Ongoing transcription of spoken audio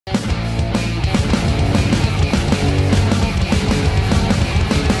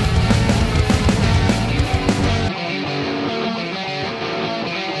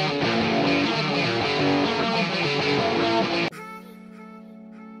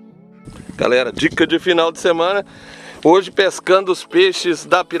Galera, dica de final de semana. Hoje pescando os peixes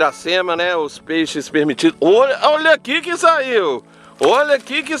da Piracema, né? Os peixes permitidos. Olha aqui que saiu! Olha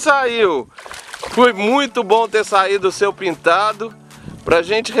aqui que saiu! Foi muito bom ter saído o seu pintado. Pra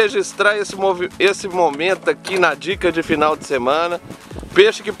gente registrar esse momento aqui na dica de final de semana.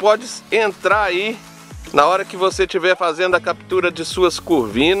 Peixe que pode entrar aí na hora que você estiver fazendo a captura de suas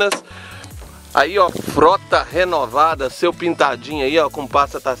curvinas. Aí ó, frota renovada, seu pintadinho aí ó, com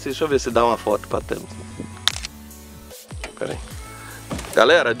passa Tarcísio. Deixa eu ver se dá uma foto pra tela. Pera aí.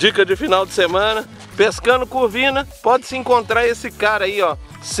 Galera, dica de final de semana, pescando curvina, pode se encontrar esse cara aí ó,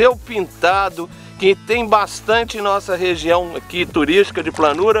 seu pintado, que tem bastante em nossa região aqui turística de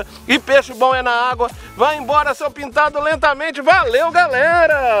Planura. E peixe bom é na água. Vai embora seu pintado lentamente. Valeu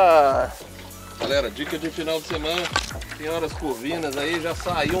galera! Galera, dica de final de semana, senhoras curvinas aí, já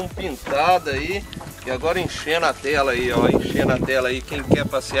saiu um pintado aí. E agora enchendo a tela aí, ó, enchendo a tela aí, quem quer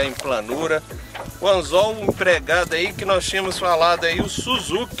passear em Planura. O anzol empregado aí, que nós tínhamos falado aí, o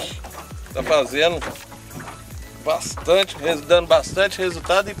Suzuki, tá fazendo bastante, dando bastante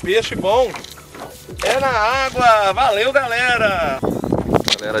resultado e peixe bom. É na água, valeu galera!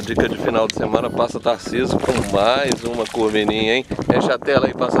 Galera, dica de final de semana, passa Tarcísio com mais uma curvininha, hein? Enche a tela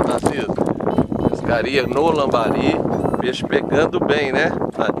aí, passa Tarcísio. Pescaria no lambari, peixe pegando bem, né?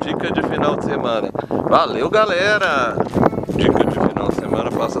 A dica de final de semana. Valeu galera! Dica de final de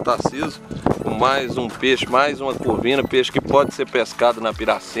semana, passa Tarcísio com mais um peixe, mais uma curvina, peixe que pode ser pescado na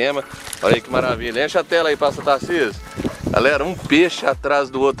Piracema. Olha aí que maravilha, enche a tela aí, passa Tarcísio. Galera, um peixe atrás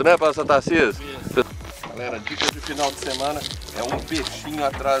do outro, né, passa Tarcísio? Galera, dica de final de semana é um peixinho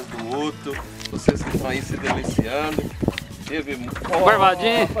atrás do outro. Vocês que estão aí se deliciando. Teve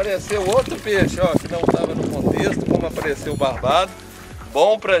barbadinho. Apareceu outro peixe, ó, que não estava no contexto, como apareceu o barbado.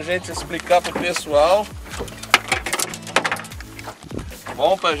 Bom pra gente explicar pro pessoal.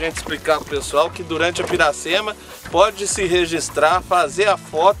 Bom pra gente explicar pro pessoal que durante a Piracema pode se registrar, fazer a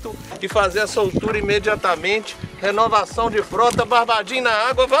foto e fazer a soltura imediatamente. Renovação de frota, barbadinho na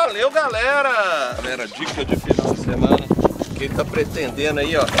água. Valeu galera! Galera, dica de final de semana. Quem tá pretendendo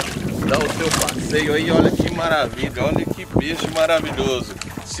aí, ó, dar o seu passeio aí, olha que maravilha, olha que peixe maravilhoso.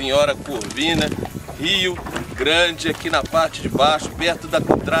 Senhora curvina, Rio Grande, aqui na parte de baixo, perto da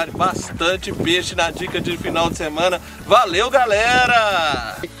Contrário, bastante peixe na dica de final de semana. Valeu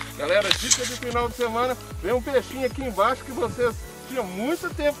galera! Galera, dica de final de semana, vem um peixinho aqui embaixo que vocês tinha muito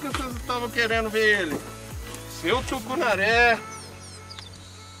tempo que vocês estavam querendo ver ele. Seu tucunaré.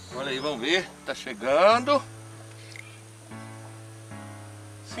 Olha aí, vamos ver, tá chegando.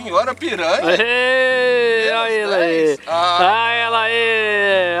 Senhora piranha. Olha ela aí. Olha ela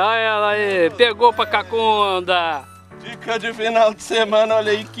aí. Olha ela aí. Pegou pra cacunda. Dica de final de semana.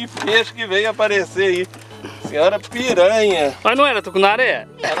 Olha aí que peixe que veio aparecer aí. Senhora piranha. Mas não era tucunaré?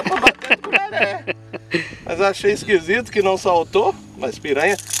 Era pra bater tucunaré. Mas achei esquisito que não saltou. Mas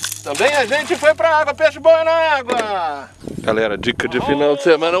piranha. Também a gente foi pra água. Peixe bom é na água. Galera, dica de final de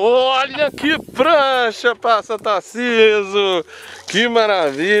semana. Olha que prancha, passa Tarcísio. Que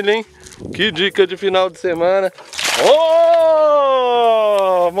maravilha, hein? Que dica de final de semana.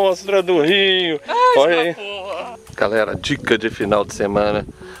 Oh, monstra do Rio. Olha aí. Galera, dica de final de semana.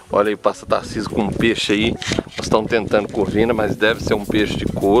 Olha aí, passa Tarcísio com um peixe aí. Nós estamos tentando curvina, mas deve ser um peixe de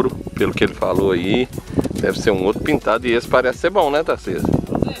couro, pelo que ele falou aí. Deve ser um outro pintado e esse parece ser bom, né, Tarcísio?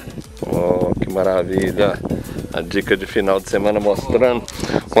 Oh, que maravilha. A dica de final de semana mostrando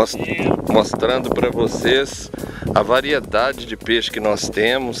para vocês a variedade de peixe que nós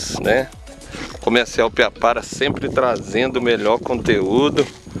temos, né? Comercial Piapara sempre trazendo o melhor conteúdo.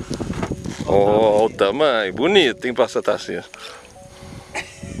 Ó, o tamanho, bonito, hein, passa Tarcísio?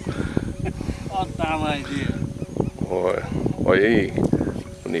 Olha o tamanho dele. Olha aí,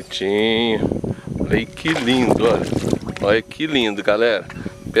 bonitinho. Olha aí que lindo, olha. Olha que lindo, galera.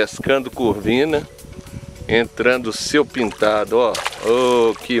 Pescando curvina, entrando o seu pintado, ó.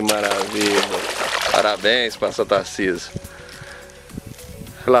 Oh, que maravilha. Parabéns, passa Tarcísio.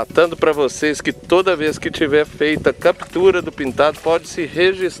 Relatando para vocês que toda vez que tiver feita a captura do pintado, pode se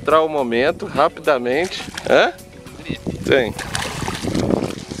registrar o momento rapidamente. Hã? Tem.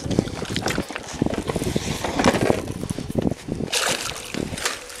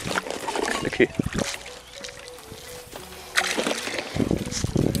 Aqui.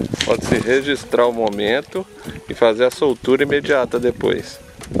 Pode se registrar o momento e fazer a soltura imediata depois.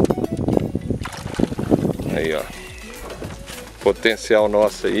 Aí, ó. Potencial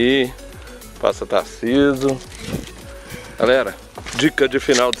nosso aí. Passa Tarcísio. Galera, dica de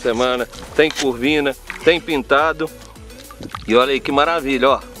final de semana. Tem curvina, tem pintado. E olha aí que maravilha,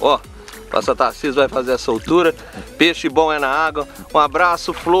 ó. Ó, passa Tarcísio vai fazer a soltura. Peixe bom é na água. Um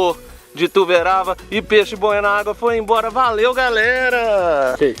abraço, Flor. de Tuverava e peixe bom na água foi embora. Valeu,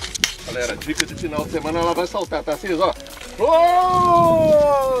 galera! Sim. Galera, dica de final de semana, ela vai soltar, tá, Cis? Ó.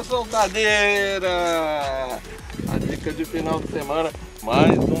 Oh, soltadeira! A dica de final de semana,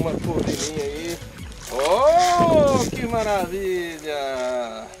 mais uma curvinha aí. Oh, que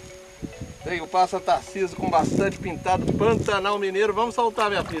maravilha! Tem o passa Tarcísio com bastante pintado, Pantanal Mineiro. Vamos soltar,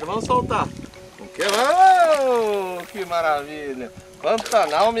 minha filha, vamos soltar. Oh, que maravilha!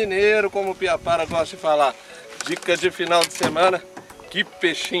 Pantanal Mineiro, como o Piapara gosta de falar. Dica de final de semana. Que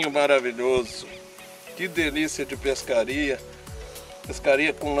peixinho maravilhoso. Que delícia de pescaria.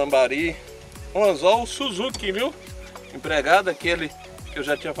 Pescaria com lambari. Um anzol Suzuki, viu? Empregado, aquele que eu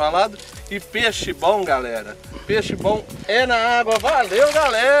já tinha falado. E peixe bom, galera. Peixe bom é na água. Valeu,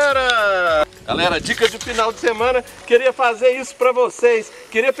 galera! Galera, dica de final de semana. Queria fazer isso pra vocês.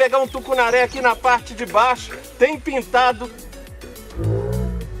 Queria pegar um tucunaré aqui na parte de baixo. Tem pintado.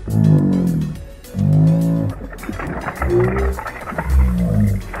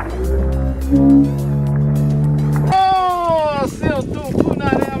 Oh, seu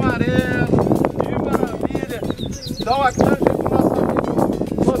tucunaré amarelo. Que maravilha. Dá uma canja pro nosso amigo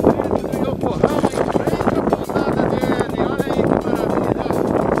Rodrigo do Yokohama em frente à pousada dele. Olha aí que maravilha.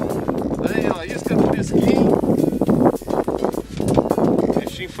 Aí, ó, isca do pesquinho. O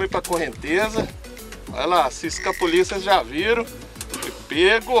peixinho foi pra correnteza. Olha lá, se escapulir, vocês já viram. E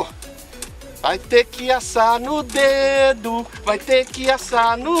pego. Vai ter que assar no dedo, vai ter que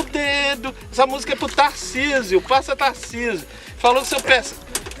assar no dedo. Essa música é pro Tarcísio, passa Tarcísio. Falou se eu peço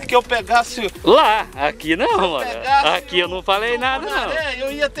que eu pegasse... Lá, aqui não, mano. Aqui eu não falei nada, não.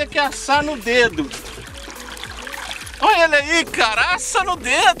 Eu ia ter que assar no dedo. Olha ele aí, cara, assa no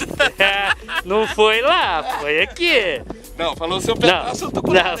dedo. Não foi lá, foi aqui. Não, falou se eu pegasse o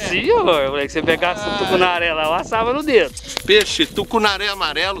tucunaré. Não, senhor, eu falei que você pegasse o tucunaré lá, eu assava no dedo. Peixe, tucunaré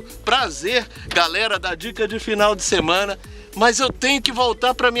amarelo, prazer, galera da dica de final de semana. Mas eu tenho que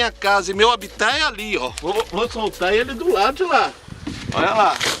voltar pra minha casa e meu habitat é ali, ó. Vou soltar ele do lado de lá. Olha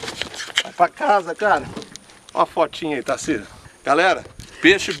lá, vai pra casa, cara. Ó a fotinha aí, Tarcísio. Galera,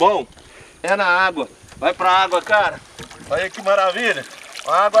 peixe bom é na água. Vai pra água, cara. Olha que maravilha.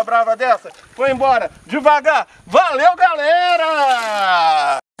 Uma água brava dessa. Foi embora, devagar. Valeu,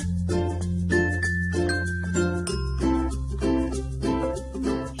 galera!